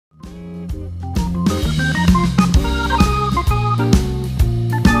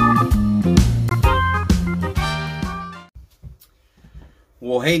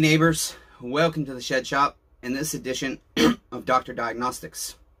Well, hey neighbors, welcome to the Shed Shop. In this edition of Dr.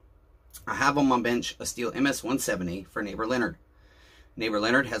 Diagnostics, I have on my bench a stihl ms170 for neighbor Leonard. Neighbor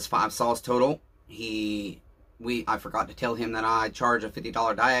Leonard has 5 saws total. I forgot to tell him that I charge a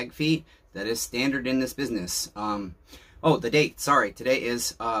 $50 diag fee. That is standard in this business. Oh, the date. Sorry, today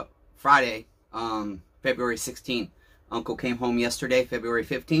is Friday, February 16th. Uncle came home yesterday, February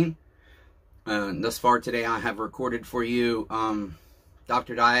 15th. Thus far today, I have recorded for you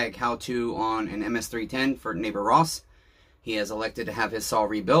Dr. Diag how-to on an ms310 for neighbor Ross. He has elected to have his saw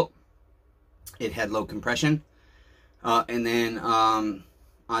rebuilt. It had low compression. And then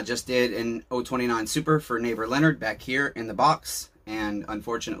I just did an 029 Super for neighbor Leonard back here in the box. And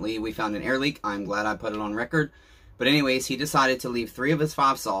unfortunately, we found an air leak. I'm glad I put it on record. But anyways, he decided to leave 3 of his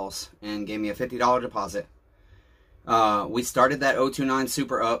 5 saws and gave me a $50 deposit. We started that 029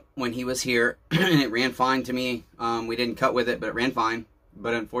 Super up when he was here, and it ran fine to me. We didn't cut with it, but it ran fine.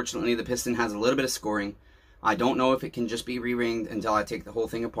 But unfortunately, the piston has a little bit of scoring. I don't know if it can just be re-ringed until I take the whole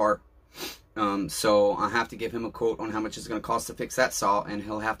thing apart. So I have to give him a quote on how much it's going to cost to fix that saw, and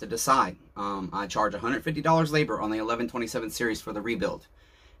he'll have to decide. I charge $150 labor on the 1127 series for the rebuild.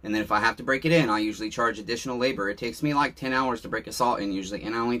 And then if I have to break it in, I usually charge additional labor. It takes me like 10 hours to break a saw in usually,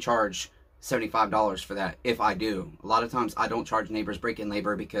 and I only charge $75 for that if I do. A lot of times I don't charge neighbors break-in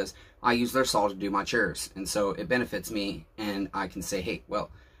labor because I use their saw to do my chores, and so it benefits me, and I can say, hey, well,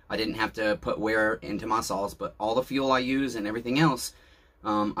 I didn't have to put wear into my saws, but all the fuel I use and everything else,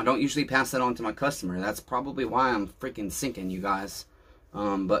 I don't usually pass that on to my customer. That's probably why I'm freaking sinking, you guys.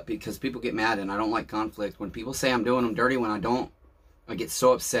 But because people get mad, and I don't like conflict. When people say I'm doing them dirty when I don't, I get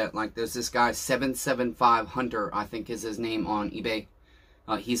so upset. Like there's this guy, 775 Hunter, I think is his name on eBay.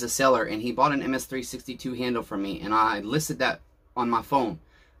 He's a seller, and he bought an MS362 handle from me, and I listed that on my phone.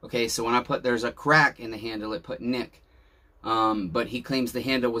 Okay, so when I put there's a crack in the handle, it put Nick. But he claims the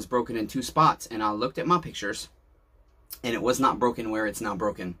handle was broken in 2 spots, and I looked at my pictures, and it was not broken where it's now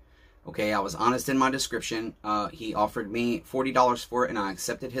broken. Okay, I was honest in my description. He offered me $40 for it, and I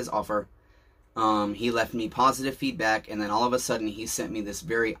accepted his offer. He left me positive feedback, and then all of a sudden he sent me this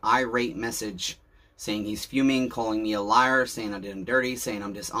very irate message saying he's fuming, calling me a liar, saying I did him dirty, saying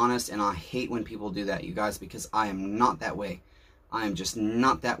I'm dishonest, and I hate when people do that, you guys, because I am not that way. I am just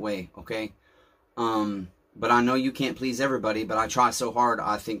not that way, okay? But I know you can't please everybody, but I try so hard,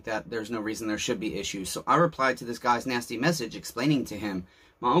 I think that there's no reason there should be issues. So I replied to this guy's nasty message explaining to him,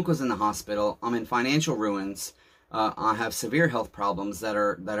 my uncle's in the hospital, I'm in financial ruins, I have severe health problems that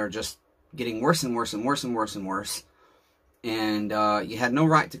are just getting worse and worse and worse and worse and worse. And you had no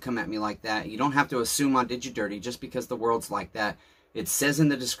right to come at me like that. You don't have to assume I did you dirty just because the world's like that. It says in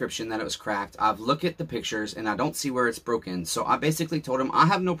the description that it was cracked. I've looked at the pictures, and I don't see where it's broken. So I basically told him, I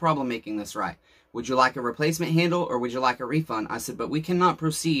have no problem making this right. Would you like a replacement handle, or would you like a refund? I said, but we cannot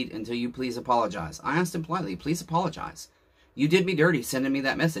proceed until you please apologize. I asked him politely, please apologize. You did me dirty sending me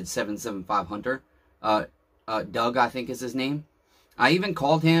that message, 775 Hunter. Doug, I think is his name. I even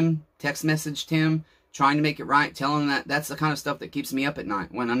called him, text messaged him, trying to make it right, telling him that that's the kind of stuff that keeps me up at night.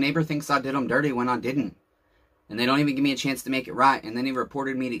 When a neighbor thinks I did them dirty when I didn't. And they don't even give me a chance to make it right. And then he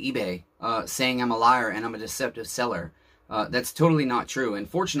reported me to eBay, saying I'm a liar and I'm a deceptive seller. That's totally not true. And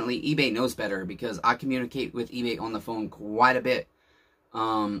fortunately, eBay knows better because I communicate with eBay on the phone quite a bit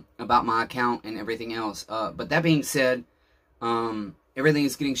about my account and everything else. But that being said, everything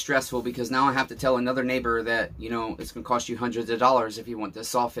is getting stressful because now I have to tell another neighbor that, you know, it's going to cost you hundreds of dollars if you want this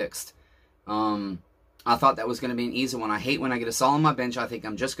saw fixed. I thought that was going to be an easy one. I hate when I get a saw on my bench. I think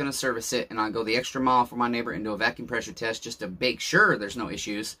I'm just going to service it, and I go the extra mile for my neighbor and do a vacuum pressure test just to make sure there's no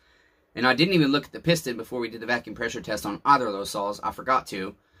issues. And I didn't even look at the piston before we did the vacuum pressure test on either of those saws. I forgot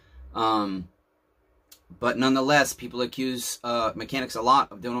to. But nonetheless, people accuse mechanics a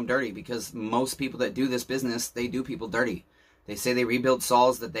lot of doing them dirty because most people that do this business, they do people dirty. They say they rebuild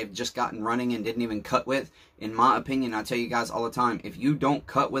saws that they've just gotten running and didn't even cut with. In my opinion, I tell you guys all the time, if you don't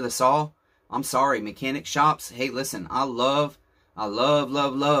cut with a saw, I'm sorry, mechanic shops, hey, listen, I love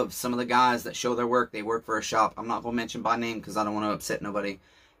some of the guys that show their work. They work for a shop. I'm not going to mention by name because I don't want to upset nobody.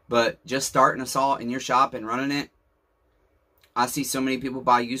 But just starting a saw in your shop and running it, I see so many people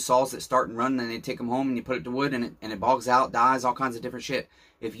buy used saws that start and run, and they take them home and you put it to wood and it bogs out, dies, all kinds of different shit.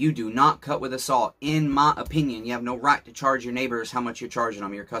 If you do not cut with a saw, in my opinion, you have no right to charge your neighbors how much you're charging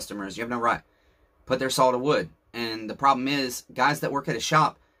them, your customers. You have no right. Put their saw to wood. And the problem is, guys that work at a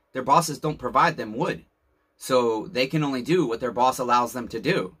shop, their bosses don't provide them wood. So they can only do what their boss allows them to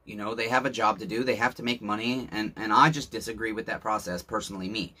do. You know, they have a job to do. They have to make money. And I just disagree with that process, personally,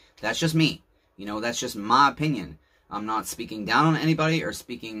 me. That's just me. You know, that's just my opinion. I'm not speaking down on anybody or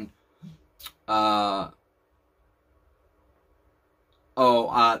speaking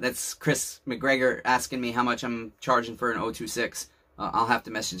Oh, that's Chris McGregor asking me how much I'm charging for an 026. I'll have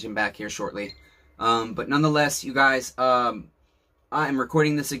to message him back here shortly. But nonetheless, you guys, I am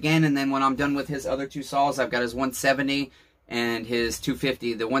recording this again, and then when I'm done with his other two saws, I've got his 170 and his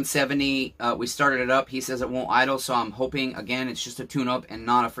 250. The 170, we started it up. He says it won't idle, so I'm hoping, again, it's just a tune-up and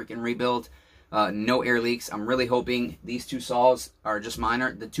not a freaking rebuild. No air leaks. I'm really hoping these two saws are just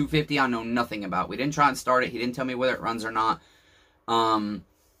minor. The 250 I know nothing about. We didn't try and start it. He didn't tell me whether it runs or not.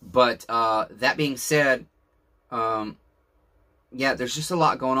 But that being said, yeah, there's just a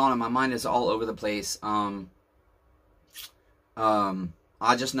lot going on, and my mind is all over the place. I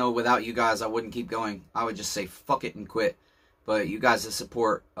just know without you guys, I wouldn't keep going. I would just say fuck it and quit. But you guys'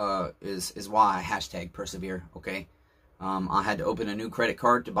 support is why I hashtag persevere, okay? I had to open a new credit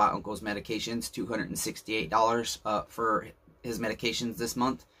card to buy Uncle's medications, $268 for his medications this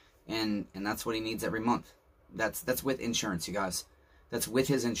month, and that's what he needs every month. That's with insurance, you guys. That's with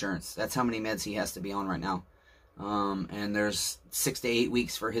his insurance. That's how many meds he has to be on right now. And there's 6 to 8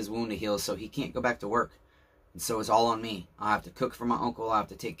 weeks for his wound to heal, so he can't go back to work. And so it's all on me. I have to cook for my uncle. I have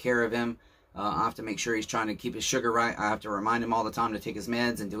to take care of him. I have to make sure he's trying to keep his sugar right. I have to remind him all the time to take his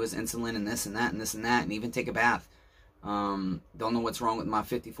meds and do his insulin and this and that and this and that, and even take a bath. Don't know what's wrong with my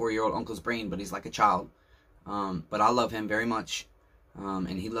 54-year-old uncle's brain, but he's like a child. But I love him very much. And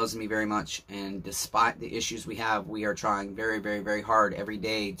he loves me very much, and despite the issues we have, we are trying very, very, very hard every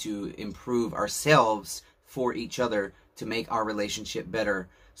day to improve ourselves for each other, to make our relationship better,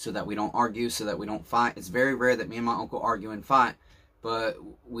 so that we don't argue, so that we don't fight. It's very rare that me and my uncle argue and fight, but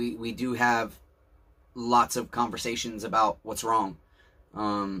we do have lots of conversations about what's wrong.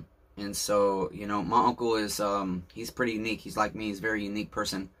 And so, you know, my uncle is, he's pretty unique. He's like me. He's a very unique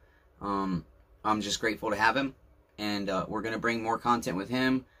person. I'm just grateful to have him. And we're going to bring more content with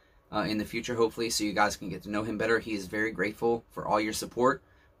him in the future, hopefully, so you guys can get to know him better. He is very grateful for all your support.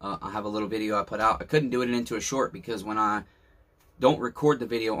 I have a little video I put out. I couldn't do it into a short because when I don't record the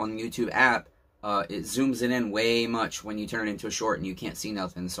video on the YouTube app, it zooms it in way much when you turn it into a short and you can't see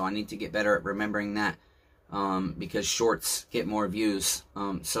nothing. So I need to get better at remembering that because shorts get more views.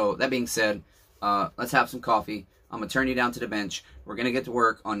 So that being said, let's have some coffee. I'm going to turn you down to the bench. We're going to get to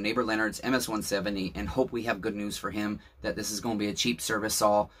work on neighbor Leonard's ms170 and hope we have good news for him, that this is going to be a cheap service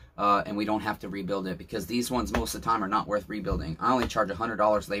saw and we don't have to rebuild it, because these ones most of the time are not worth rebuilding. I only charge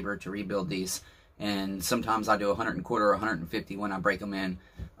 $100 labor to rebuild these, and sometimes I do $125 or $150 when I break them in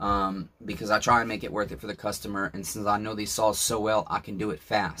because I try and make it worth it for the customer, and since I know these saws so well, I can do it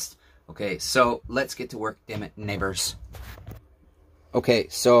fast. Okay, so let's get to work, damn it, neighbors. Okay,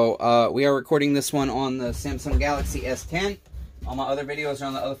 so we are recording this one on the Samsung Galaxy S10. All my other videos are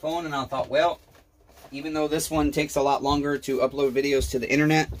on the other phone, and I thought, well, even though this one takes a lot longer to upload videos to the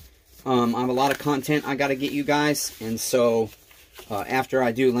internet, I have a lot of content I got to get you guys, and so after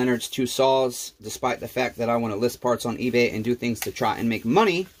I do Leonard's two saws, despite the fact that I want to list parts on eBay and do things to try and make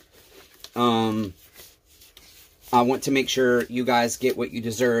money, I want to make sure you guys get what you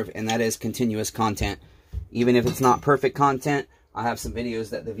deserve, and that is continuous content. Even if it's not perfect content, I have some videos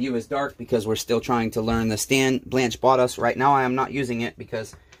that the view is dark because we're still trying to learn the stand Blanche bought us. Right now I am not using it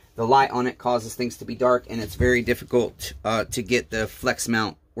because the light on it causes things to be dark, and it's very difficult to get the flex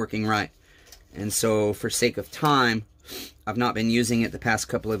mount working right. And so for sake of time, I've not been using it the past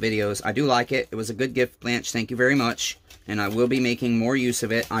couple of videos. I do like it. It was a good gift, Blanche. Thank you very much. And I will be making more use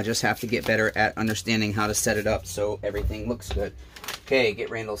of it. I just have to get better at understanding how to set it up so everything looks good. Okay, get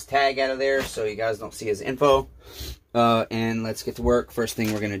Randall's tag out of there so you guys don't see his info. And let's get to work. First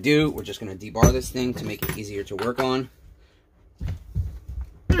thing we're going to do, we're just going to debar this thing to make it easier to work on.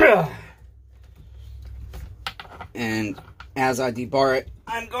 And as I debar it,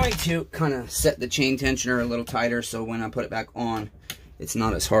 I'm going to kind of set the chain tensioner a little tighter so when I put it back on, it's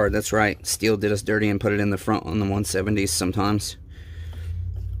not as hard. That's right, steel did us dirty and put it in the front on the 170s sometimes.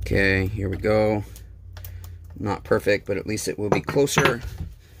 Okay, here we go. Not perfect, but at least it will be closer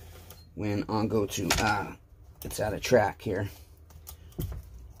when I'll go to, it's out of track here.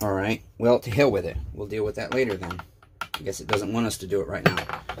 Alright, well, to hell with it. We'll deal with that later then. I guess it doesn't want us to do it right now.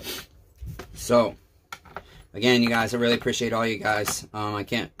 So, again, you guys, I really appreciate all you guys. I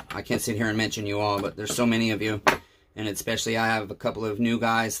can't sit here and mention you all, but there's so many of you. And especially I have a couple of new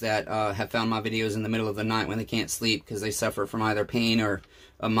guys that have found my videos in the middle of the night when they can't sleep because they suffer from either pain or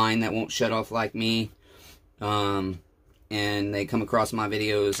a mind that won't shut off like me. And they come across my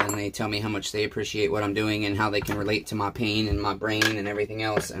videos and they tell me how much they appreciate what I'm doing and how they can relate to my pain and my brain and everything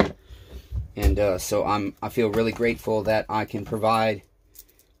else. And so I feel really grateful that I can provide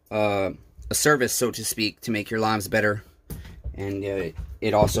a service, so to speak, to make your lives better. And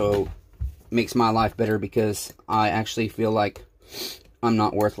it also makes my life better because I actually feel like I'm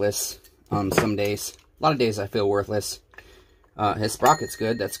not worthless some days. A lot of days I feel worthless. His sprocket's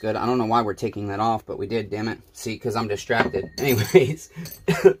good. That's good. I don't know why we're taking that off, but we did, damn it. See, because I'm distracted. Anyways,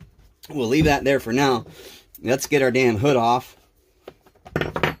 we'll leave that there for now. Let's get our damn hood off.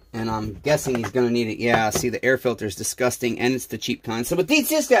 And I'm guessing he's going to need it. Yeah, see, the air filter is disgusting, and it's the cheap kind. So, but these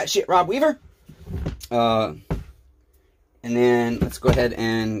just that shit, Rob Weaver. And then let's go ahead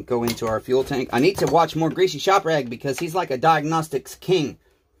and go into our fuel tank. I need to watch more Greasy Shop Rag because he's like a diagnostics king.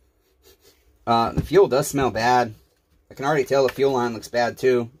 The fuel does smell bad. I can already tell the fuel line looks bad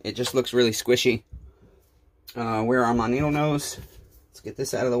too. It just looks really squishy. Where are my needle nose? Let's get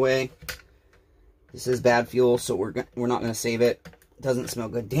this out of the way. This is bad fuel, so we're not going to save it. It doesn't smell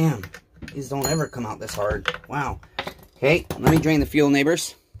good. Damn, these don't ever come out this hard. Wow. Okay, let me drain the fuel,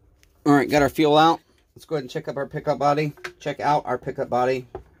 neighbors. All right, got our fuel out. Let's go ahead and check up our pickup body. Check out our pickup body.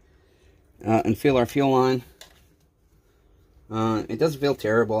 And feel our fuel line. It doesn't feel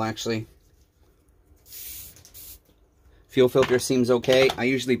terrible, actually. Fuel filter seems okay. I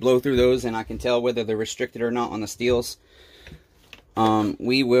usually blow through those and I can tell whether they're restricted or not on the stihls.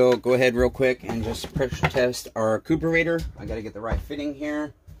 We will go ahead real quick and just pressure test our recuperator. I got to get the right fitting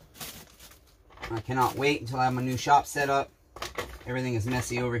here. I cannot wait until I have my new shop set up. Everything is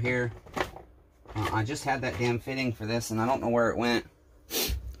messy over here. I just had that damn fitting for this and I don't know where it went,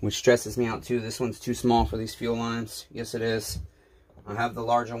 which stresses me out too. This one's too small for these fuel lines. Yes, it is. I have the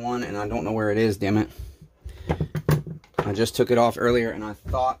larger one and I don't know where it is, damn it. I just took it off earlier and I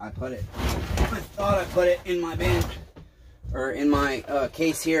thought I put it in my bin, or in my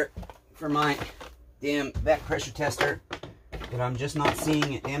case here for my damn back pressure tester, but I'm just not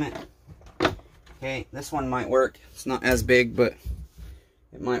seeing it, damn it. Okay, this one might work. It's not as big, but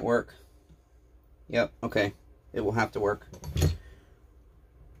it might work. Yep, okay. It will have to work.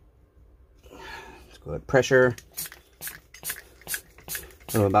 Let's go ahead. Pressure.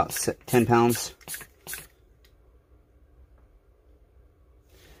 So about 10 pounds.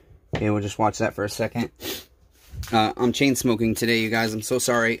 Okay, we'll just watch that for a second. I'm chain smoking today, you guys. I'm so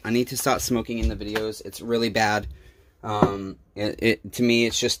sorry. I need to stop smoking in the videos. It's really bad. To me,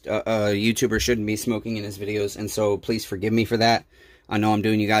 it's just a YouTuber shouldn't be smoking in his videos, and so please forgive me for that. I know I'm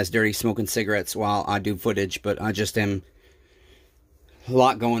doing you guys dirty smoking cigarettes while I do footage, but I just am a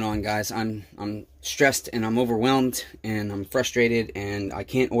lot going on, guys. I'm stressed and I'm overwhelmed and I'm frustrated and I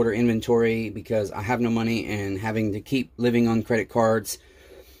can't order inventory because I have no money, and having to keep living on credit cards.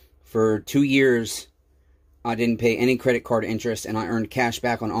 For 2 years, I didn't pay any credit card interest, and I earned cash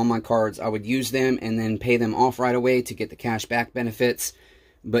back on all my cards. I would use them and then pay them off right away to get the cash back benefits.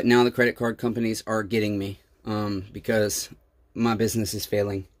 But now the credit card companies are getting me because my business is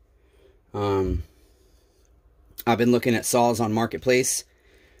failing. I've been looking at saws on Marketplace.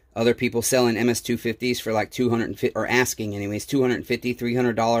 Other people selling MS250s for like $250, or asking anyways, $250,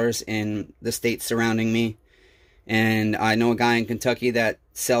 $300 in the states surrounding me. And I know a guy in Kentucky that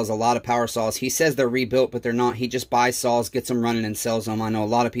sells a lot of power saws. He says they're rebuilt, but they're not. He just buys saws, gets them running, and sells them. I know a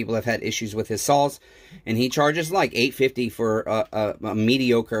lot of people have had issues with his saws, and he charges like $850 for a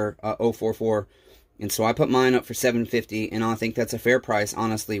mediocre 044. And so I put mine up for $750, and I think that's a fair price,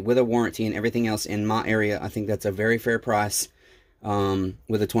 honestly, with a warranty and everything else in my area. I think that's a very fair price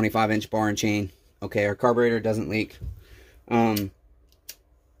with a 25-inch bar and chain. Okay, our carburetor doesn't leak.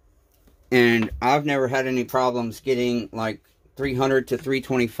 And I've never had any problems getting like 300 to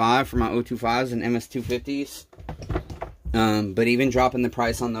 325 for my 025s and MS250s. But even dropping the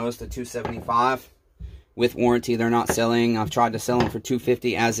price on those to 275 with warranty, they're not selling. I've tried to sell them for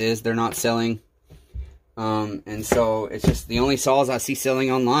 250 as is. They're not selling. And so it's just the only saws I see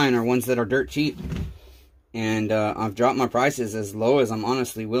selling online are ones that are dirt cheap. And I've dropped my prices as low as I'm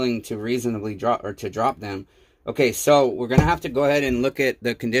honestly willing to reasonably drop, or to drop them. Okay, so we're going to have to go ahead and look at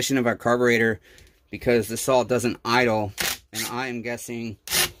the condition of our carburetor because the saw doesn't idle. And I am guessing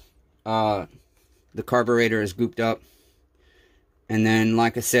the carburetor is gooped up. And then,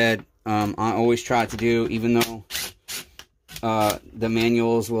 like I said, I always try to do, even though the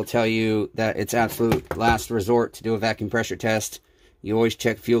manuals will tell you that it's absolute last resort to do a vacuum pressure test, you always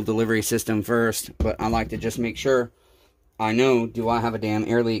check fuel delivery system first. But I like to just make sure I know, do I have a damn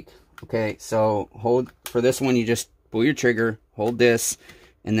air leak? Okay, so hold, for this one, you just pull your trigger, hold this,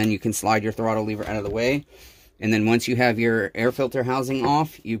 and then you can slide your throttle lever out of the way. And then once you have your air filter housing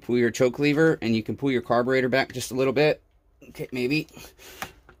off, you pull your choke lever, and you can pull your carburetor back just a little bit. Okay, maybe.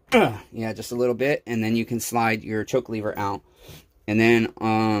 Yeah, just a little bit, and then you can slide your choke lever out. And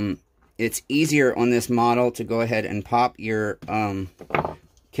then it's easier on this model to go ahead and pop your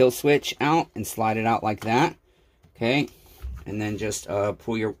kill switch out and slide it out like that. Okay, and then just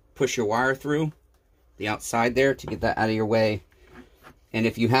push your wire through the outside there to get that out of your way. And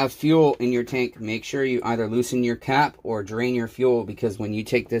if you have fuel in your tank, make sure you either loosen your cap or drain your fuel, because when you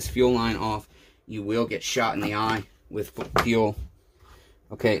take this fuel line off, you will get shot in the eye with fuel.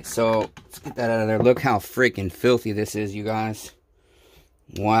 Okay, so let's get that out of there. Look how freaking filthy this is, you guys.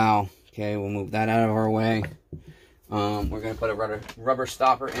 Wow. Okay, we'll move that out of our way. We're going to put a rubber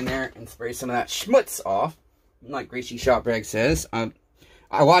stopper in there and spray some of that schmutz off. Like Greasy Shop Rag says,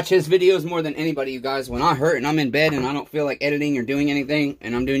 I watch his videos more than anybody, you guys. When I hurt and I'm in bed and I don't feel like editing or doing anything,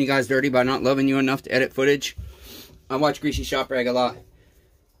 and I'm doing you guys dirty by not loving you enough to edit footage, I watch Greasy Shop Rag a lot.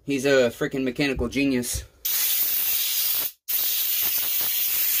 He's a freaking mechanical genius.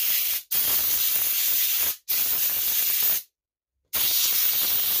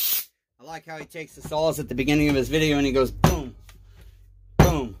 I like how he takes the saws at the beginning of his video and he goes boom,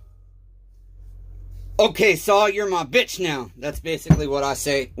 boom. Okay, saw, you're my bitch now. That's basically what I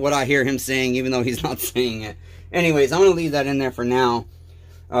say, what I hear him saying, even though he's not saying it. Anyways, I'm going to leave that in there for now.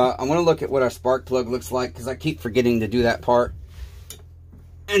 I want to look at what our spark plug looks like, because I keep forgetting to do that part.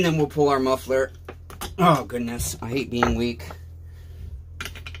 And then we'll pull our muffler. Oh, goodness. I hate being weak.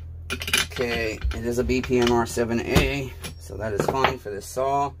 Okay, it is a BPMR 7A, so that is fine for this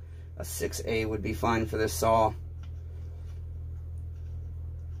saw. A 6A would be fine for this saw.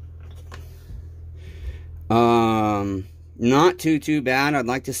 Not too bad. I'd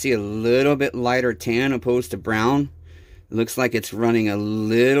like to see a little bit lighter tan opposed to brown. It looks like it's running a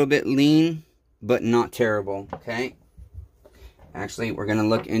little bit lean, but not terrible. Okay. Actually, we're going to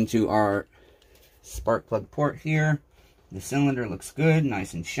look into our spark plug port here. The cylinder looks good,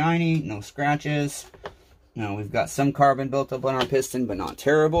 nice and shiny, no scratches. Now, we've got some carbon built up on our piston, but not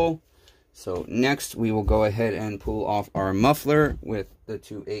terrible. So next, we will go ahead and pull off our muffler with the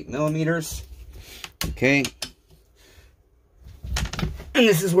two 8mm. Okay. And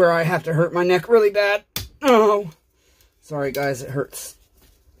this is where I have to hurt my neck really bad. Oh, sorry guys, it hurts.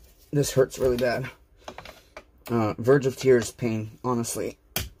 This hurts really bad. Verge of tears pain, honestly.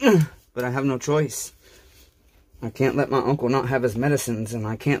 But I have no choice. I can't let my uncle not have his medicines, and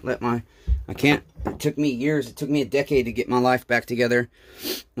I can't let my... it took me years, it took me a decade to get my life back together.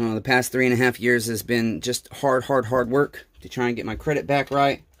 The past 3.5 years has been just hard work to try and get my credit back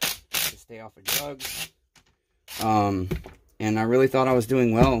right, to stay off of drugs. And I really thought I was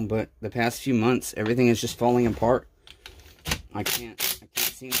doing well, but the past few months, everything is just falling apart. I can't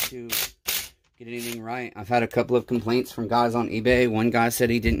seem to get anything right. I've had a couple of complaints from guys on eBay. One guy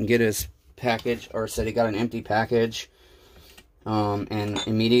said he didn't get his package, or said he got an empty package, and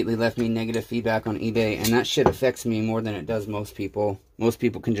immediately left me negative feedback on eBay, and that shit affects me more than it does most people. Most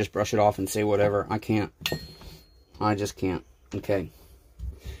people can just brush it off and say whatever. I can't. I just can't. Okay.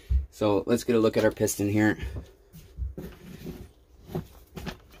 So let's get a look at our piston here.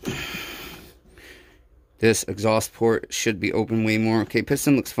 This exhaust port should be open way more. Okay,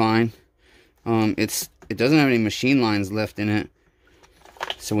 piston looks fine. It doesn't have any machine lines left in it,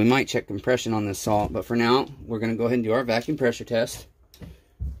 so we might check compression on this saw. But for now, we're going to go ahead and do our vacuum pressure test,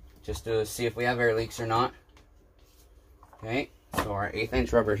 just to see if we have air leaks or not. Okay, so our 1/8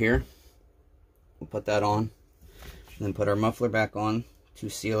 inch rubber here, we'll put that on, and then put our muffler back on to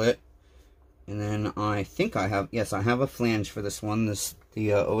seal it. And then I think I have, yes, I have a flange for this one, the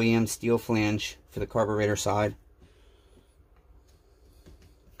OEM steel flange for the carburetor side.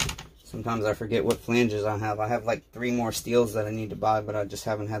 Sometimes I forget what flanges I have. I have like 3 more steels that I need to buy, but I just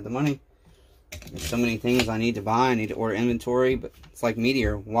haven't had the money. There's so many things I need to buy. I need to order inventory, but it's like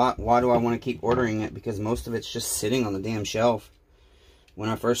Meteor. Why do I want to keep ordering it? Because most of it's just sitting on the damn shelf. When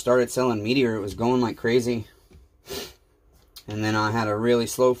I first started selling Meteor, it was going like crazy. And then I had a really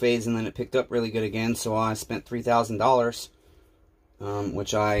slow phase, and then it picked up really good again, so I spent $3,000,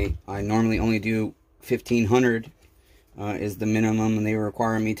 which I normally only do $1,500 is the minimum, and they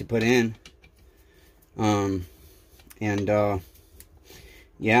require me to put in.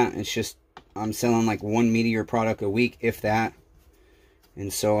 Yeah, it's just, I'm selling like 1 Meteor product a week, if that.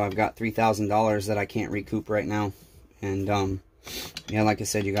 And so I've got $3,000 that I can't recoup right now. And yeah, like I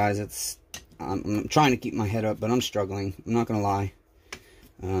said, you guys, I'm trying to keep my head up, but I'm struggling. I'm not going to lie.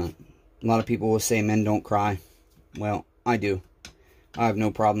 A lot of people will say men don't cry. Well, I do. I have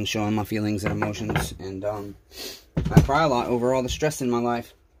no problem showing my feelings and emotions. And I cry a lot over all the stress in my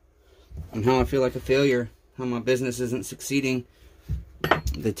life. And how I feel like a failure. How my business isn't succeeding.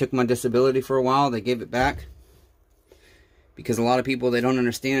 They took my disability for a while. They gave it back. Because a lot of people, they don't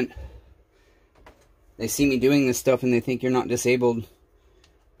understand. They see me doing this stuff and they think you're not disabled.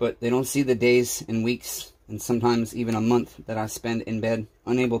 But they don't see the days and weeks and sometimes even a month that I spend in bed,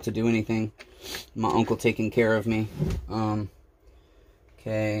 unable to do anything. My uncle taking care of me.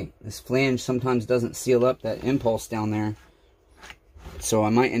 Okay, this flange sometimes doesn't seal up that impulse down there. So I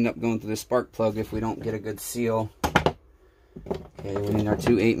might end up going through the spark plug if we don't get a good seal. Okay, we need our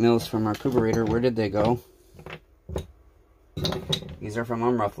 2 8mm from our carburetor. Where did they go? These are from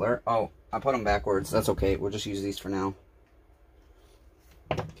muffler. Oh, I put them backwards. That's okay. We'll just use these for now.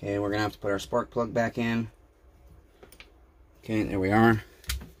 Okay, we're going to have to put our spark plug back in. Okay, there we are.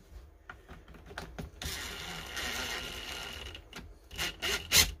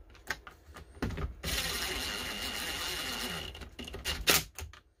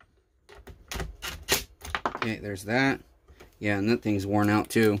 Okay, there's that. Yeah, and that thing's worn out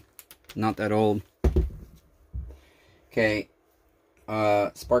too. Not that old. Okay,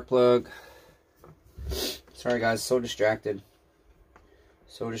 spark plug. Sorry guys, so distracted.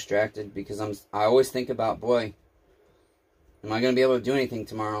 So distracted because I always think about, boy, am I going to be able to do anything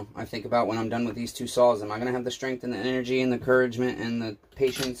tomorrow? I think about when I'm done with these 2 saws, am I going to have the strength and the energy and the encouragement and the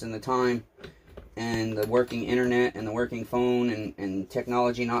patience and the time and the working internet and the working phone and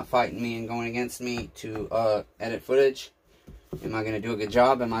technology not fighting me and going against me to edit footage? Am I going to do a good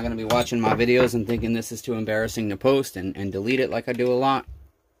job? Am I going to be watching my videos and thinking this is too embarrassing to post and delete it like I do a lot?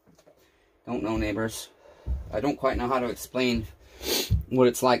 Don't know, neighbors. I don't quite know how to explain what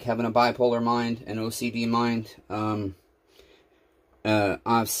it's like having a bipolar mind, an OCD mind. I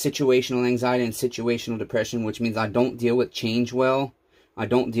have situational anxiety and situational depression, which means I don't deal with change well. I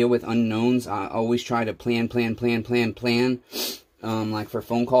don't deal with unknowns. I always try to plan, like for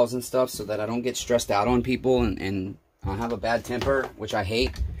phone calls and stuff, so that I don't get stressed out on people, and I have a bad temper, which I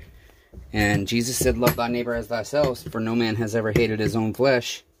hate. And Jesus said, love thy neighbor as thyself, for no man has ever hated his own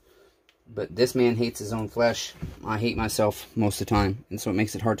flesh. But this man hates his own flesh. I hate myself most of the time, and so it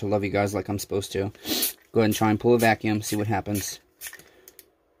makes it hard to love you guys like I'm supposed to. Go ahead and try and pull a vacuum, see what happens.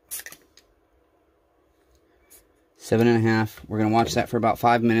 7.5. We're going to watch that for about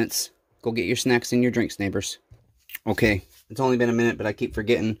 5 minutes. Go get your snacks and your drinks, neighbors. Okay, it's only been a minute, but I keep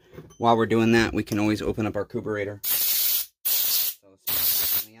forgetting. While we're doing that, we can always open up our carburetor. So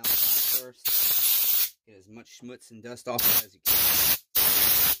start on the outside first. Get as much schmutz and dust off as you can.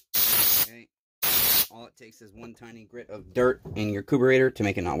 Okay. All it takes is one tiny grit of dirt in your carburetor to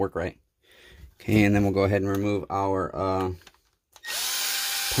make it not work right. Okay, and then we'll go ahead and remove our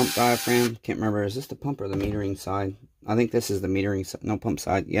pump diaphragm. Can't remember, is this the pump or the metering side? I think this is the metering side. No, pump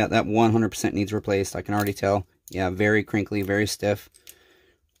side. Yeah, that 100% needs replaced. I can already tell. Yeah, very crinkly, very stiff.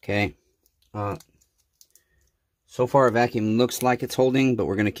 Okay. So far, a vacuum looks like it's holding, but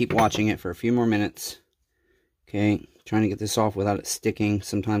we're going to keep watching it for a few more minutes. Okay, trying to get this off without it sticking.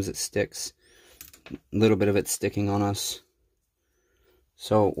 Sometimes it sticks. A little bit of it sticking on us.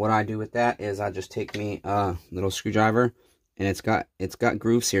 So what I do with that is I just take me a little screwdriver, and it's got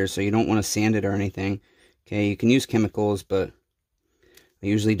grooves here, so you don't want to sand it or anything. Okay, you can use chemicals, but I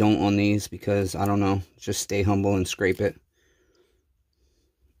usually don't on these because, I don't know, just stay humble and scrape it.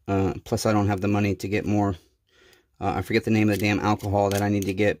 Plus, I don't have the money to get more. I forget the name of the damn alcohol that I need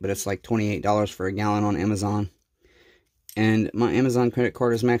to get, but it's like $28 for a gallon on Amazon. And my Amazon credit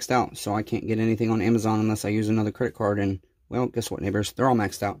card is maxed out, so I can't get anything on Amazon unless I use another credit card. And, well, guess what, neighbors? They're all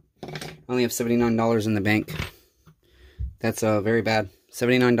maxed out. I only have $79 in the bank. That's very bad.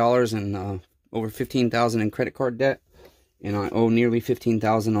 $79 and over $15,000 in credit card debt. And I owe nearly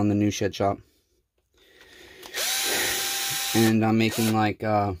 $15,000 on the new shed shop. And I'm making like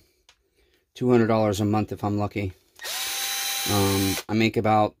 $200 a month if I'm lucky. I make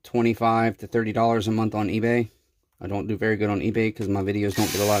about $25 to $30 a month on eBay. I don't do very good on eBay because my videos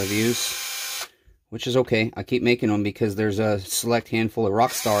don't get a lot of views, which is okay. I keep making them because there's a select handful of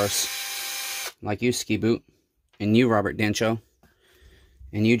rock stars like you, Ski Boot, and you, Robert Dancho,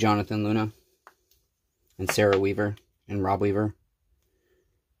 and you, Jonathan Luna, and Sarah Weaver, and Rob Weaver,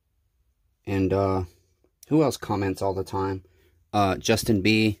 and who else comments all the time? Justin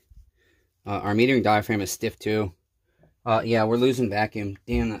B. Our metering diaphragm is stiff too. Yeah, we're losing vacuum.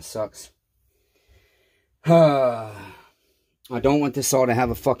 Damn, that sucks. I don't want this saw to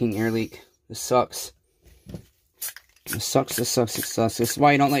have a fucking air leak. This sucks. This sucks, this sucks, this sucks. This is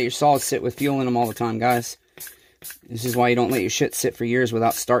why you don't let your saws sit with fuel in them all the time, guys. This is why you don't let your shit sit for years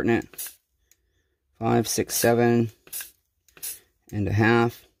without starting it. 5, 6, 7 and a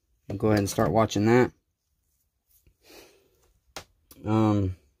half. I'll go ahead and start watching that.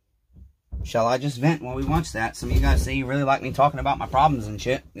 Shall I just vent while we watch that? Some of you guys say you really like me talking about my problems and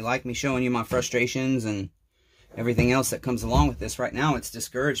shit. You like me showing you my frustrations and everything else that comes along with this. Right now, it's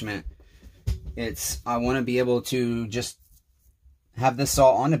discouragement. I want to be able to just have this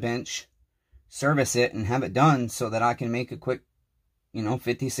saw on the bench, service it, and have it done so that I can make a quick, you know,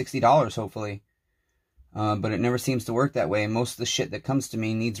 $50, $60 hopefully. But it never seems to work that way. Most of the shit that comes to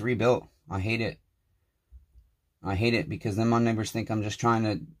me needs rebuilt. I hate it. I hate it because then my neighbors think I'm just trying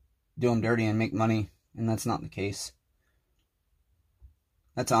to do them dirty and make money, and that's not the case.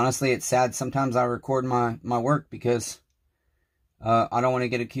 That's honestly, it's sad. Sometimes I record my work because I don't want to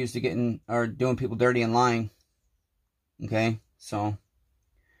get accused of getting or doing people dirty and lying. Okay, so,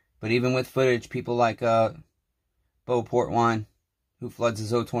 but even with footage, people like Bo Portwine, who floods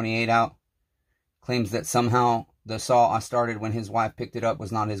his 028 out, claims that somehow the saw I started when his wife picked it up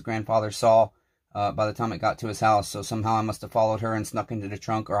was not his grandfather's saw by the time it got to his house. So somehow I must have followed her and snuck into the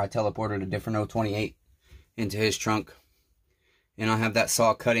trunk, or I teleported a different 028 into his trunk. And I have that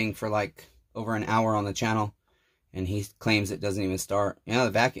saw cutting for like over an hour on the channel, and he claims it doesn't even start. Yeah,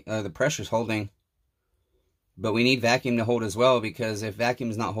 the pressure's holding, but we need vacuum to hold as well, because if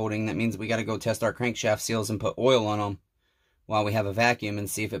vacuum's not holding, that means we got to go test our crankshaft seals and put oil on them while we have a vacuum and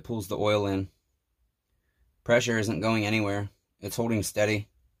see if it pulls the oil in. Pressure isn't going anywhere. It's holding steady.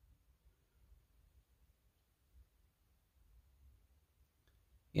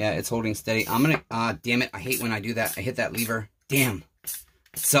 Yeah, it's holding steady. I'm gonna, damn it, I hate when I do that. I hit that lever. Damn, it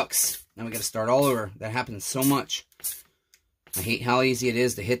sucks. Now we gotta start all over. That happens so much. I hate how easy it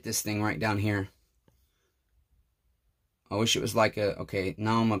is to hit this thing right down here. I wish it was like okay,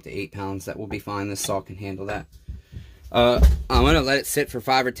 now I'm up to 8 pounds. That will be fine. This saw can handle that. I'm gonna let it sit for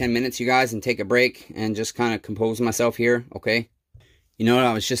 5 or 10 minutes, you guys, and take a break and just kind of compose myself here, okay? You know what,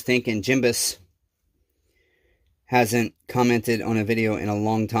 I was just thinking, Jimbus hasn't commented on a video in a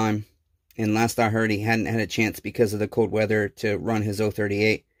long time. And last I heard, he hadn't had a chance because of the cold weather to run his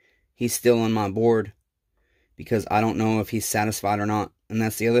 038. He's still on my board because I don't know if he's satisfied or not. And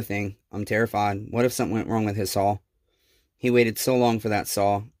that's the other thing. I'm terrified. What if something went wrong with his saw? He waited so long for that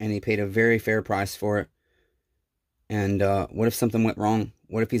saw, and he paid a very fair price for it. And what if something went wrong?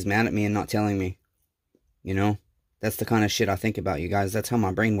 What if he's mad at me and not telling me? You know? That's the kind of shit I think about, you guys. That's how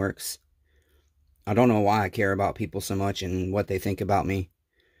my brain works. I don't know why I care about people so much and what they think about me.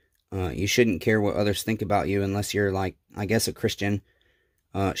 You shouldn't care what others think about you unless you're, like, I guess a Christian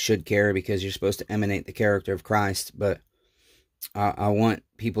should care, because you're supposed to emanate the character of Christ. But I want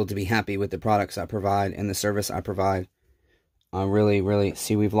people to be happy with the products I provide and the service I provide. I really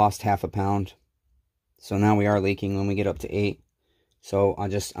see we've lost half a pound. So now we are leaking when we get up to 8. So I'm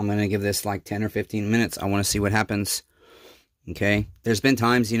going to give this like 10 or 15 minutes. I want to see what happens. Okay. There's been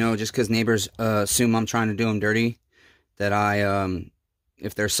times, you know, just because neighbors assume I'm trying to do them dirty, that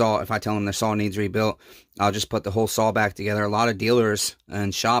if I tell them their saw needs rebuilt, I'll just put the whole saw back together. A lot of dealers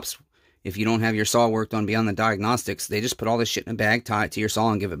and shops, if you don't have your saw worked on beyond the diagnostics, they just put all this shit in a bag, tie it to your saw,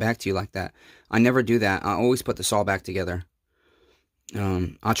 and give it back to you like that. I never do that. I always put the saw back together.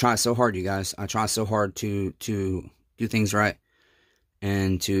 I try so hard, you guys. I try so hard to do things right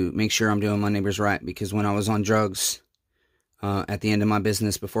and to make sure I'm doing my neighbors right, because when I was on drugs at the end of my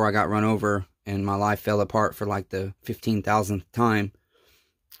business, before I got run over and my life fell apart for like the 15,000th time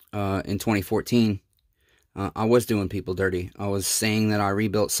in 2014, I was doing people dirty. I was saying that I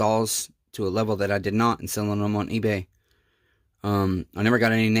rebuilt saws to a level that I did not and selling them on eBay. I never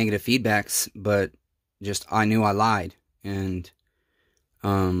got any negative feedbacks, but just I knew I lied. And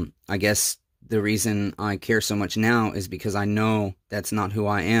I guess the reason I care so much now is because I know that's not who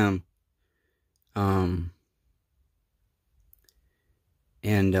I am.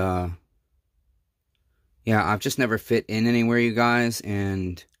 Yeah, I've just never fit in anywhere, you guys,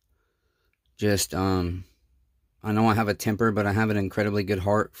 and just, I know I have a temper, but I have an incredibly good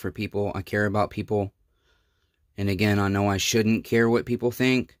heart for people. I care about people. And again, I know I shouldn't care what people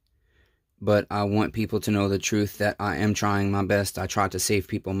think, but I want people to know the truth that I am trying my best. I try to save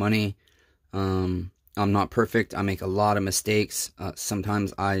people money. I'm not perfect. I make a lot of mistakes.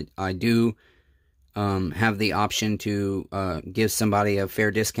 Sometimes I do have the option to give somebody a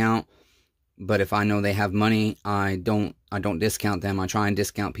fair discount, but if I know they have money, I don't discount them. I try and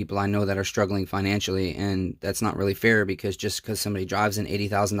discount people I know that are struggling financially, and that's not really fair, because just because somebody drives an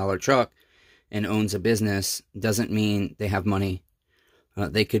 $80,000 truck and owns a business doesn't mean they have money.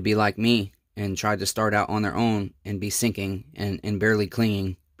 They could be like me and try to start out on their own and be sinking and barely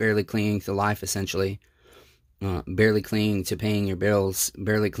clinging to life, essentially. Barely clinging to paying your bills,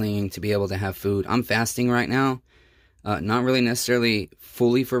 barely clinging to be able to have food. I'm fasting right now, not really necessarily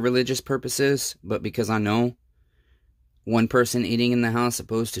fully for religious purposes, but because I know one person eating in the house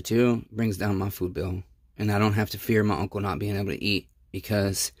opposed to 2 brings down my food bill. And I don't have to fear my uncle not being able to eat,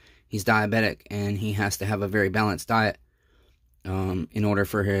 because he's diabetic and he has to have a very balanced diet in order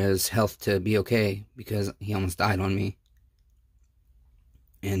for his health to be okay, because he almost died on me.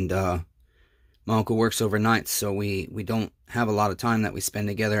 And my uncle works overnight, so we don't have a lot of time that we spend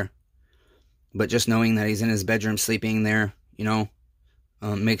together. But just knowing that he's in his bedroom sleeping there, you know,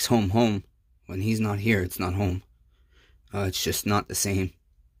 makes home home. When he's not here, it's not home. It's just not the same.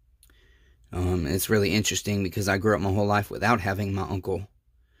 It's really interesting because I grew up my whole life without having my uncle.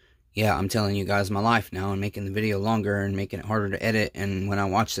 Yeah, I'm telling you guys my life now and making the video longer and making it harder to edit. And when I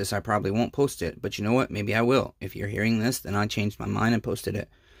watch this, I probably won't post it. But you know what? Maybe I will. If you're hearing this, then I changed my mind and posted it.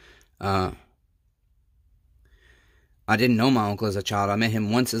 I didn't know my uncle as a child. I met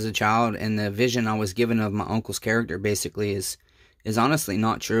him once as a child, and the vision I was given of my uncle's character basically is honestly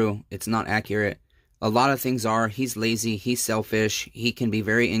not true. It's not accurate. A lot of things are. He's lazy. He's selfish. He can be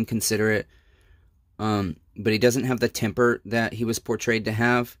very inconsiderate. But he doesn't have the temper that he was portrayed to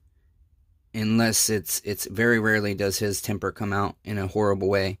have. Unless it's very rarely does his temper come out in a horrible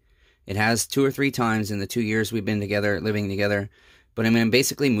way. It has 2 or 3 times in the 2 years we've been together, living together. But I mean, I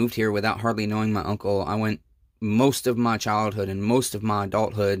basically moved here without hardly knowing my uncle. I went most of my childhood and most of my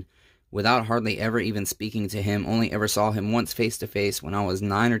adulthood without hardly ever even speaking to him. Only ever saw him once face to face when I was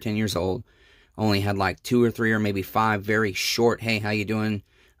 9 or 10 years old. Only had like 2 or 3 or maybe 5 very short, hey, how you doing?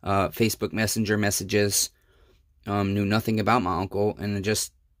 Facebook Messenger messages. Knew nothing about my uncle, and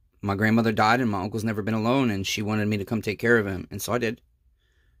just my grandmother died and my uncle's never been alone, and she wanted me to come take care of him, and so I did.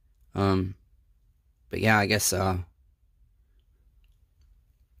 But yeah, I guess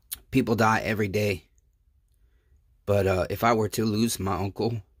people die every day. But if I were to lose my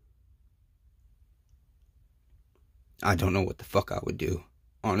uncle, I don't know what the fuck I would do,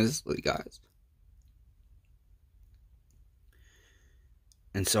 honestly, guys.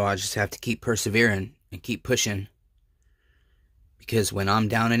 And so I just have to keep persevering and keep pushing. Because when I'm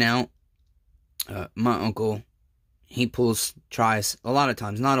down and out, my uncle, he tries a lot of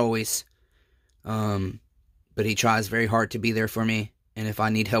times, not always, but he tries very hard to be there for me. And if I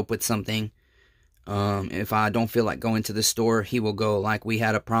need help with something, if I don't feel like going to the store, he will go. Like we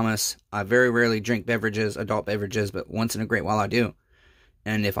had a promise. I very rarely drink beverages, adult beverages, but once in a great while I do.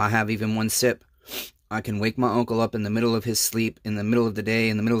 And if I have even one sip, I can wake my uncle up in the middle of his sleep, in the middle of the day,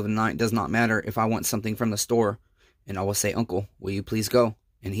 in the middle of the night. It does not matter if I want something from the store. And I will say, Uncle, will you please go?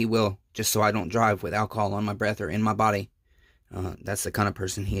 And he will, just so I don't drive with alcohol on my breath or in my body. That's the kind of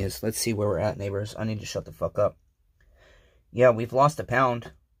person he is. Let's see where we're at, neighbors. I need to shut the fuck up. Yeah, we've lost a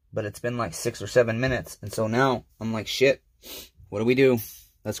pound, but it's been like 6 or 7 minutes. And so now I'm like, shit, what do we do?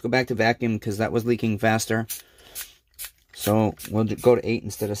 Let's go back to vacuum because that was leaking faster. So we'll go to 8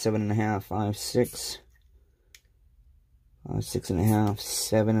 instead of 7.5. 5, 6. 6.5.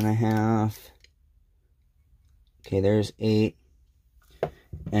 7.5. Okay, there's 8.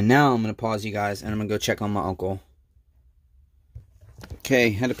 And now I'm going to pause you guys, and I'm going to go check on my uncle.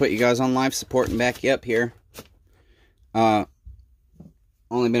 Okay, had to put you guys on life support and back you up here. Only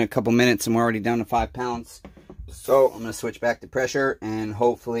been a couple minutes, and we're already down to 5 pounds. So I'm going to switch back to pressure, and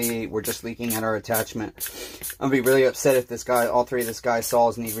hopefully we're just leaking at our attachment. I'm going to be really upset if this guy, all 3 of this guy's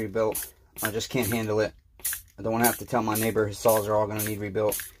saws need rebuilt. I just can't handle it. I don't want to have to tell my neighbor his saws are all going to need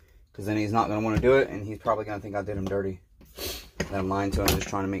rebuilt. Because then he's not going to want to do it, and he's probably going to think I did him dirty. That I'm lying to him, just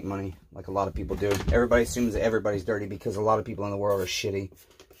trying to make money, like a lot of people do. Everybody assumes that everybody's dirty because a lot of people in the world are shitty.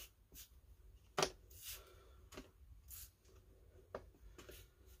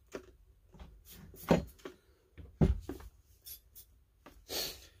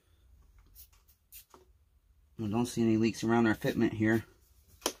 I don't see any leaks around our fitment here.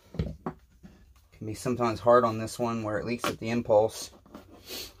 Can be sometimes hard on this one where it leaks at the impulse.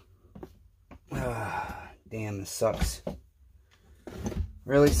 Damn, this sucks.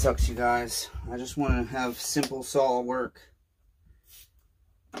 Really sucks, you guys. I just want to have simple saw work.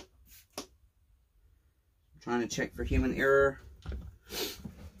 I'm trying to check for human error.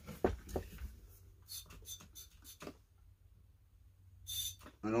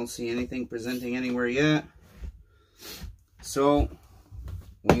 I don't see anything presenting anywhere yet. So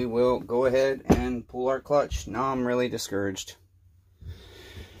we will go ahead and pull our clutch. Now I'm really discouraged.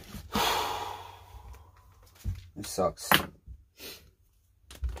 It sucks. I'll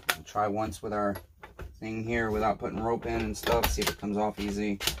try once with our thing here without putting rope in and stuff. See if it comes off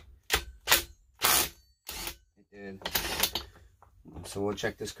easy. It did. So we'll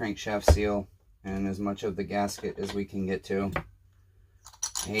check this crankshaft seal and as much of the gasket as we can get to.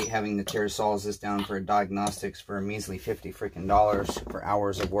 I hate having to tear saws this down for diagnostics for a measly $50 freaking for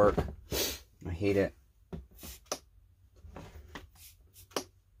hours of work. I hate it.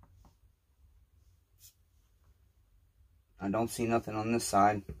 I don't see nothing on this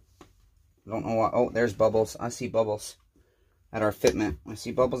side. I don't know why. Oh, there's bubbles. I see bubbles at our fitment. I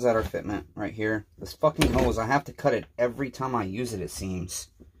see bubbles at our fitment right here. This fucking hose, I have to cut it every time I use it, it seems.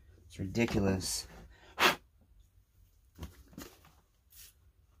 It's ridiculous.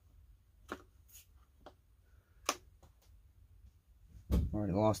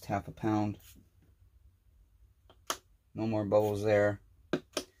 Already lost half a pound. No more bubbles there.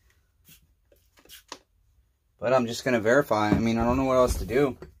 But I'm just going to verify. I mean, I don't know what else to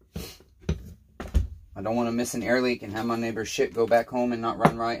do. I don't want to miss an air leak and have my neighbor's shit go back home and not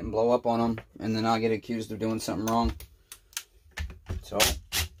run right and blow up on them. And then I'll get accused of doing something wrong. So,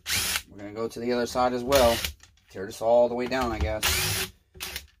 we're going to go to the other side as well. Tear this all the way down, I guess.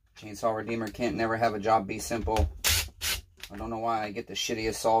 Chainsaw Redeemer can't never have a job be simple. I don't know why I get the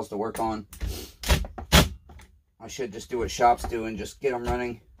shittiest saws to work on. I should just do what shops do and just get them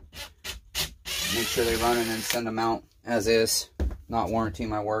running. Make sure they run and then send them out as is. Not warranty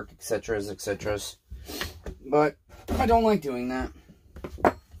my work, etc. etc. But I don't like doing that.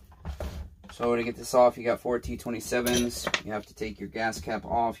 So to get this off, you got 4 T27s. You have to take your gas cap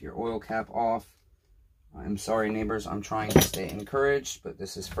off, your oil cap off. I'm sorry, neighbors. I'm trying to stay encouraged, but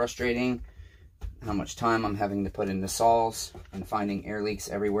this is frustrating. How much time I'm having to put into saws and finding air leaks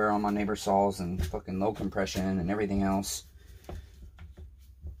everywhere on my neighbor's saws and fucking low compression and everything else.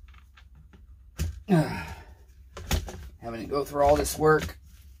 Having to go through all this work,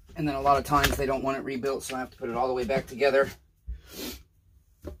 and then a lot of times they don't want it rebuilt, so I have to put it all the way back together.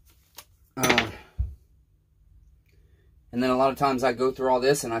 And then a lot of times I go through all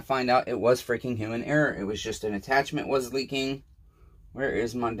this and I find out it was freaking human error. It was just an attachment was leaking. Where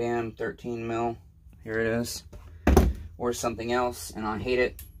is my damn 13 mil? Here it is. Or something else, and I hate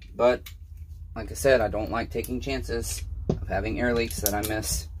it. But, like I said, I don't like taking chances of having air leaks that I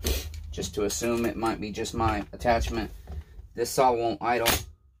miss. Just to assume it might be just my attachment. This saw won't idle.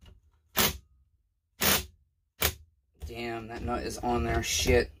 Damn, that nut is on there.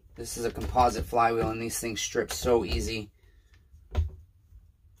 Shit. This is a composite flywheel, and these things strip so easy.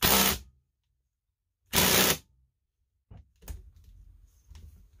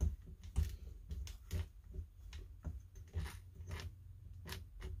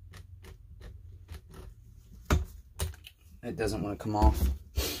 It doesn't want to come off.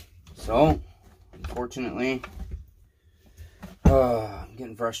 So, unfortunately, I'm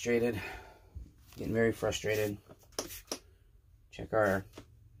getting frustrated. Getting very frustrated. Check our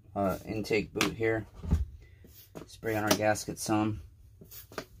intake boot here. Spray on our gasket some.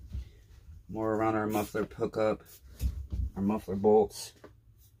 More around our muffler hookup. Our muffler bolts.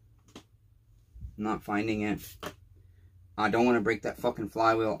 I'm not finding it. I don't want to break that fucking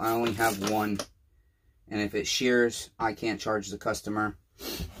flywheel. I only have one. And if it shears, I can't charge the customer.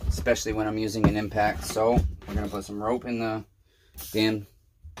 Especially when I'm using an impact. So, we're going to put some rope in the damn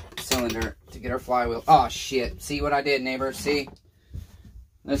cylinder to get our flywheel. Oh, shit. See what I did, neighbor? See?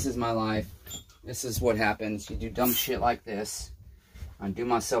 This is my life. This is what happens. You do dumb shit like this. I do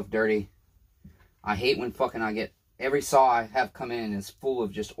myself dirty. I hate when fucking I get... Every saw I have come in is full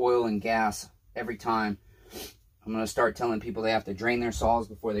of just oil and gas every time. I'm going to start telling people they have to drain their saws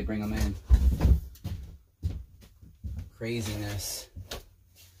before they bring them in. Craziness.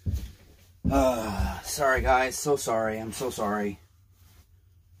 Sorry, guys. So sorry. I'm so sorry.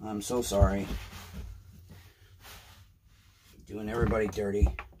 I'm so sorry. Doing everybody dirty.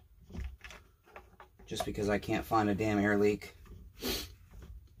 Just because I can't find a damn air leak.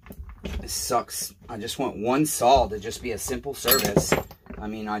 This sucks. I just want one saw to just be a simple service. I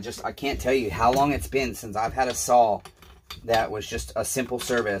mean, I can't tell you how long it's been since I've had a saw that was just a simple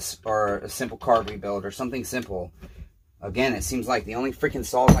service or a simple carb rebuild or something simple. Again, it seems like the only freaking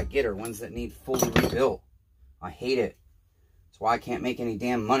saws I get are ones that need fully rebuilt. I hate it. That's why I can't make any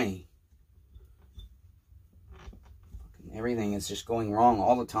damn money. Everything is just going wrong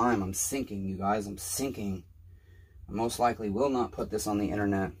all the time. I'm sinking, you guys. I'm sinking. I most likely will not put this on the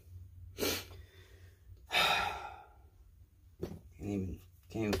internet. Can't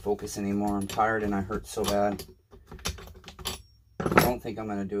even focus anymore. I'm tired and I hurt so bad. I don't think I'm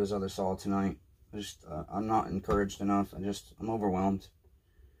going to do his other saw tonight. I'm not encouraged enough. I'm overwhelmed.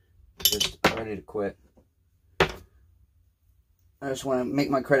 Just ready to quit. I just want to make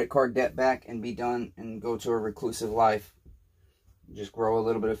my credit card debt back and be done and go to a reclusive life. Just grow a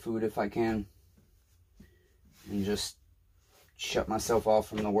little bit of food if I can. And just shut myself off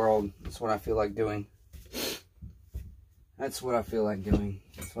from the world. That's what I feel like doing. That's what I feel like doing.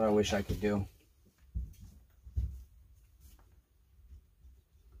 That's what I wish I could do.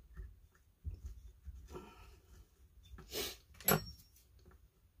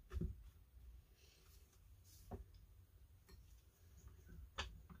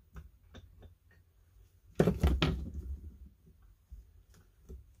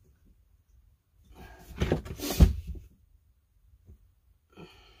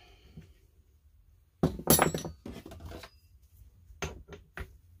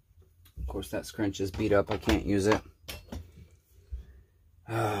 Of course, that scrunch is beat up. I can't use it.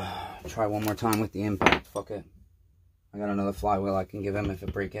 Try one more time with the impact. Fuck it. I got another flywheel I can give him if I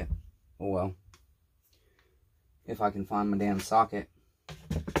break it. Oh well. If I can find my damn socket.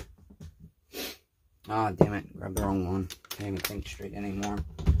 Ah, damn it. Grabbed the wrong one. Can't even think straight anymore.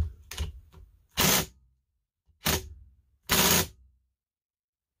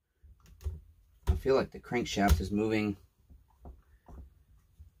 I feel like the crankshaft is moving.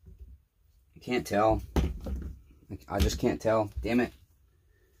 I can't tell. I just can't tell. Damn it.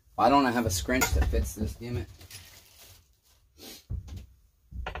 Why don't I have a scrunch that fits this? Damn it.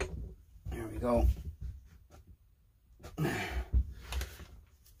 There we go.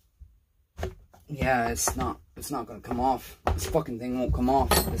 Yeah, it's not gonna come off. This fucking thing won't come off.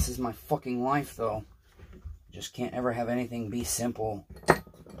 This is my fucking life, though. Just can't ever have anything be simple.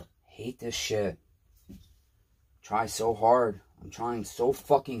 Hate this shit. Try so hard. I'm trying so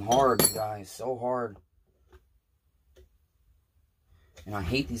fucking hard, you guys. So hard. And I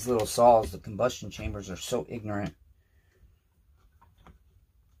hate these little saws. The combustion chambers are so ignorant.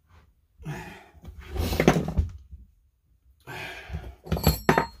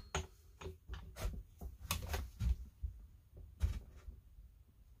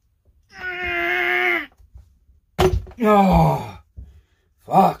 Oh,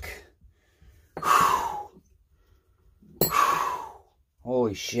 fuck.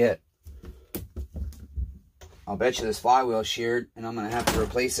 Holy shit. I'll bet you this flywheel sheared and I'm going to have to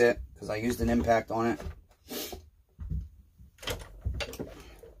replace it because I used an impact on it.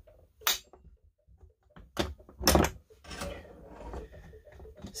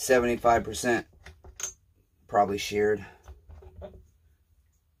 75% probably sheared.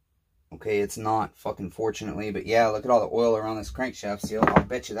 Okay, it's not, fucking fortunately. But yeah, look at all the oil around this crankshaft seal. I'll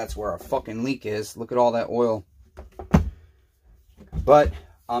bet you that's where our fucking leak is. Look at all that oil. But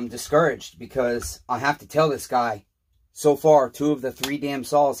I'm discouraged because I have to tell this guy, so far, 2 of the 3 damn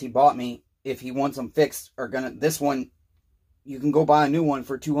saws he bought me, if he wants them fixed, are gonna, this one, you can go buy a new one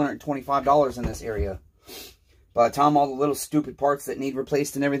for $225 in this area. By the time all the little stupid parts that need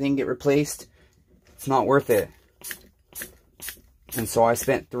replaced and everything get replaced, it's not worth it. And so I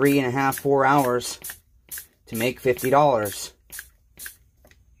spent 3.5, 4 hours to make $50.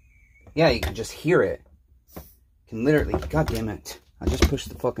 Yeah, you can just hear it. You can literally, god damn it. I just pushed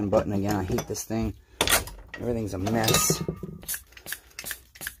the fucking button again. I hate this thing. Everything's a mess.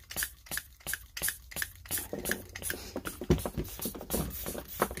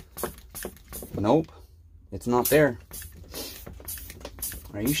 Nope. It's not there.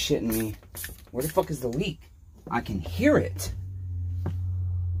 Are you shitting me? Where the fuck is the leak? I can hear it.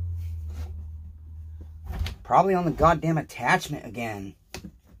 Probably on the goddamn attachment again.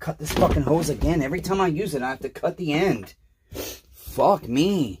 Cut this fucking hose again. Every time I use it, I have to cut the end. Fuck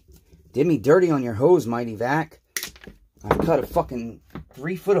me. Did me dirty on your hose, Mighty Vac. I've cut a fucking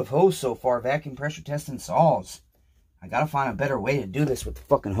 3 foot of hose so far, vacuum pressure testing saws. I gotta find a better way to do this with the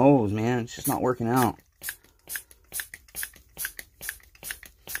fucking hose, man. It's just not working out.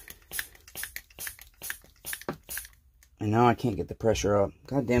 And now I can't get the pressure up.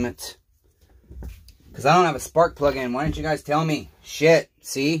 God damn it. Because I don't have a spark plug in. Why didn't you guys tell me? Shit.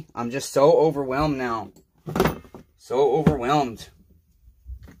 See? I'm just so overwhelmed now. So overwhelmed.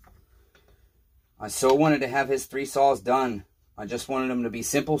 I so wanted to have his 3 saws done. I just wanted them to be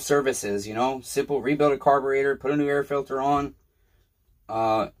simple services, you know? Simple, rebuild a carburetor, put a new air filter on,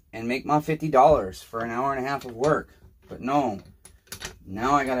 and make my $50 for an hour and a half of work. But no.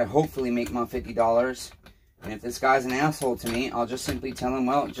 Now I gotta hopefully make my $50. And if this guy's an asshole to me, I'll just simply tell him,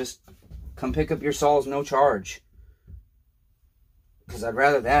 well, just come pick up your saws, no charge. Because I'd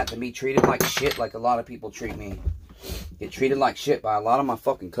rather that than be treated like shit like a lot of people treat me. Get treated like shit by a lot of my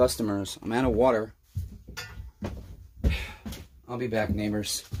fucking customers. I'm out of water. I'll be back,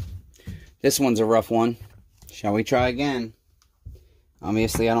 neighbors. This one's a rough one. Shall we try again?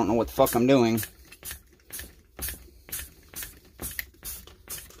 Obviously, I don't know what the fuck I'm doing.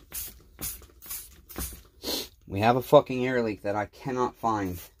 We have a fucking air leak that I cannot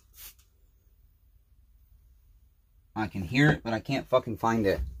find. I can hear it, but I can't fucking find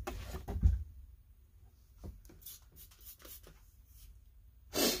it.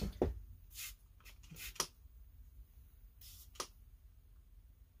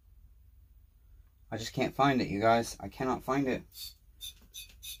 I just can't find it, you guys. I cannot find it.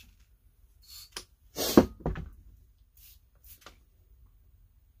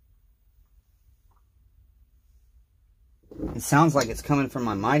 It sounds like it's coming from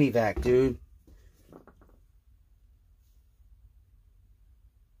my Mighty Vac, dude.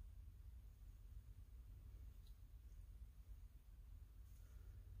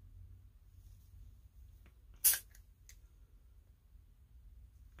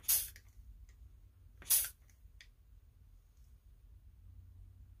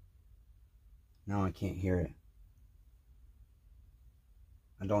 Now I can't hear it.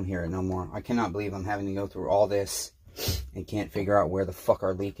 I don't hear it no more. I cannot believe I'm having to go through all this and can't figure out where the fuck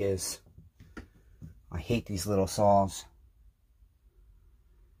our leak is. I hate these little saws.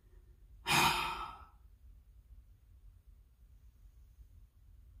 I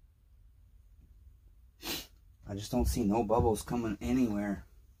just don't see no bubbles coming anywhere.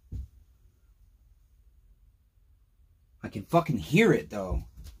 I can fucking hear it though.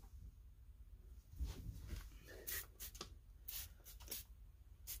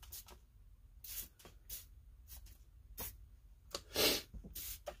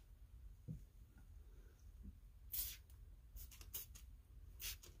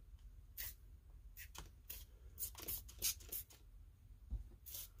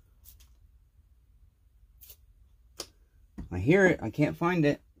 I hear it. I can't find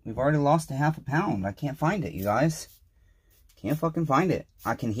it. We've already lost a half a pound. I can't find it, you guys. Can't fucking find it.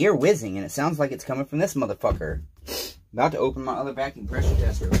 I can hear whizzing, and it sounds like it's coming from this motherfucker. About to open my other vacuum pressure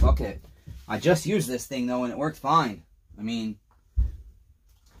tester. Fuck it. I just used this thing, though, and it worked fine. I mean,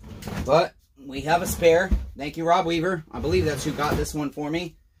 but we have a spare. Thank you, Rob Weaver. I believe that's who got this one for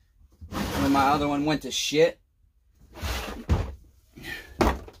me when my other one went to shit.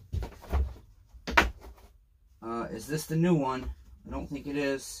 Is this the new one? I don't think it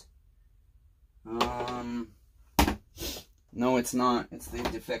is. No, it's not. It's the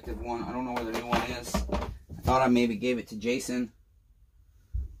defective one. I don't know where the new one is. I thought I maybe gave it to Jason.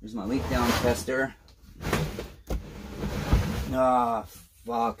 Here's my leak down tester. Ah,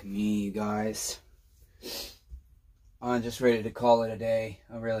 fuck me, you guys. I'm just ready to call it a day.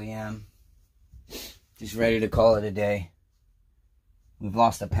 I really am. Just ready to call it a day. We've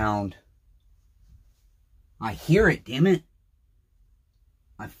lost a pound. I hear it, damn it.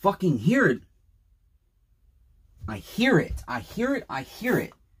 I fucking hear it. I hear it. I hear it. I hear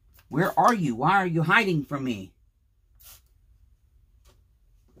it. Where are you? Why are you hiding from me?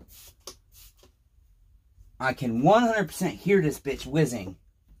 I can 100% hear this bitch whizzing.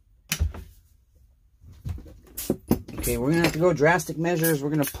 Okay, we're gonna have to go drastic measures. We're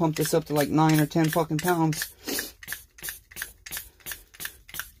gonna pump this up to like 9 or 10 fucking pounds.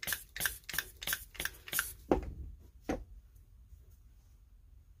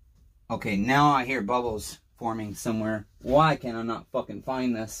 Okay, now I hear bubbles forming somewhere. Why can I not fucking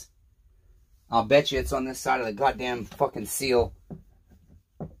find this? I'll bet you it's on this side of the goddamn fucking seal.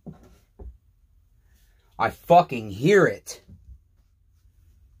 I fucking hear it.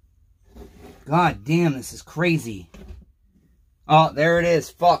 God damn, this is crazy. Oh, there it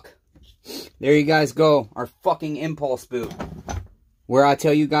is. Fuck. There you guys go. Our fucking impulse boot. Where I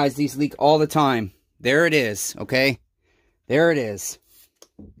tell you guys these leak all the time. There it is, okay? There it is.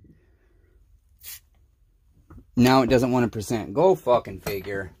 Now it doesn't want to present. Go fucking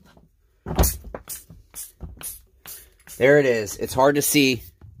figure. There it is. It's hard to see.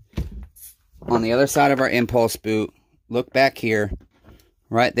 On the other side of our impulse boot. Look back here.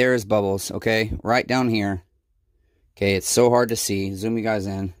 Right there is bubbles, okay? Right down here. Okay, it's so hard to see. Zoom you guys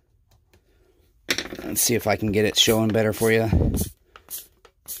in. Let's see if I can get it showing better for you.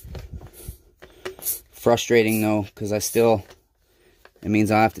 Frustrating though, because it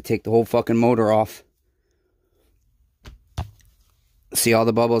means I have to take the whole fucking motor off. See all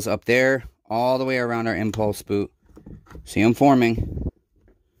the bubbles up there, all the way around our impulse boot. See them forming.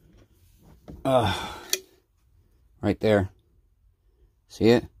 Right there. See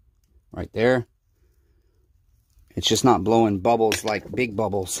it? Right there. It's just not blowing bubbles like big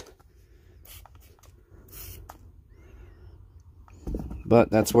bubbles.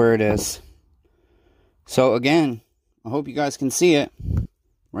 But that's where it is. So again, I hope you guys can see it.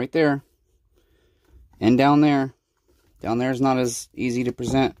 Right there. And down there. Down there is not as easy to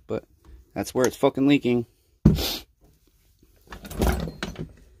present, but that's where it's fucking leaking.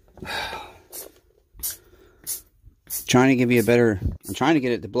 Trying to give you a better... I'm trying to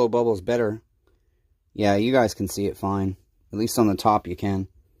get it to blow bubbles better. Yeah, you guys can see it fine. At least on the top you can.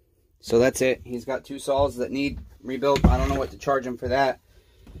 So that's it. He's got 2 saws that need rebuilt. I don't know what to charge him for that.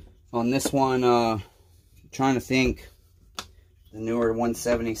 On this one, trying to think. The newer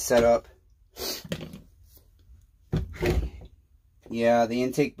 170 setup. Yeah, the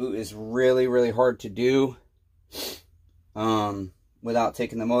intake boot is really, really hard to do without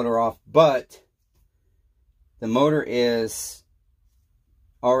taking the motor off. But the motor is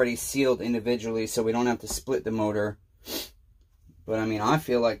already sealed individually, so we don't have to split the motor. But I mean, I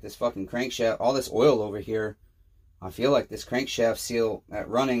feel like this fucking crankshaft, all this oil over here, I feel like this crankshaft seal at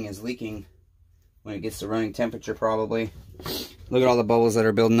running is leaking when it gets to running temperature probably. Look at all the bubbles that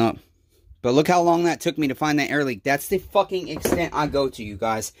are building up. But look how long that took me to find that air leak. That's the fucking extent I go to, you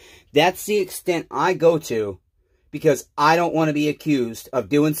guys. That's the extent I go to because I don't want to be accused of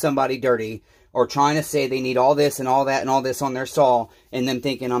doing somebody dirty or trying to say they need all this and all that and all this on their saw and them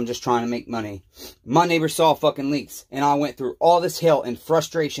thinking I'm just trying to make money. My neighbor saw fucking leaks and I went through all this hell and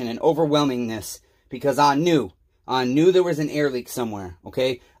frustration and overwhelmingness because I knew there was an air leak somewhere,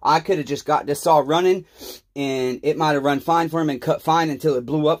 okay? I could have just got this saw running and it might have run fine for him and cut fine until it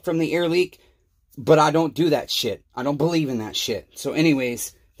blew up from the air leak. But I don't do that shit. I don't believe in that shit. So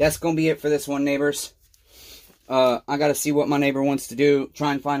anyways, that's going to be it for this one, neighbors. I got to see what my neighbor wants to do.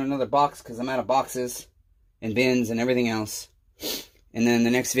 Try and find another box because I'm out of boxes and bins and everything else. And then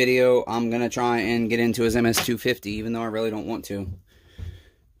the next video, I'm going to try and get into his ms250 even though I really don't want to.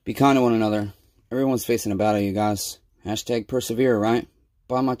 Be kind to one another. Everyone's facing a battle, you guys. Hashtag persevere, right?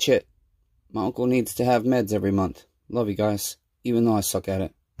 Buy my chit. My uncle needs to have meds every month. Love you guys, even though I suck at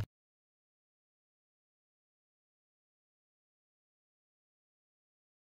it.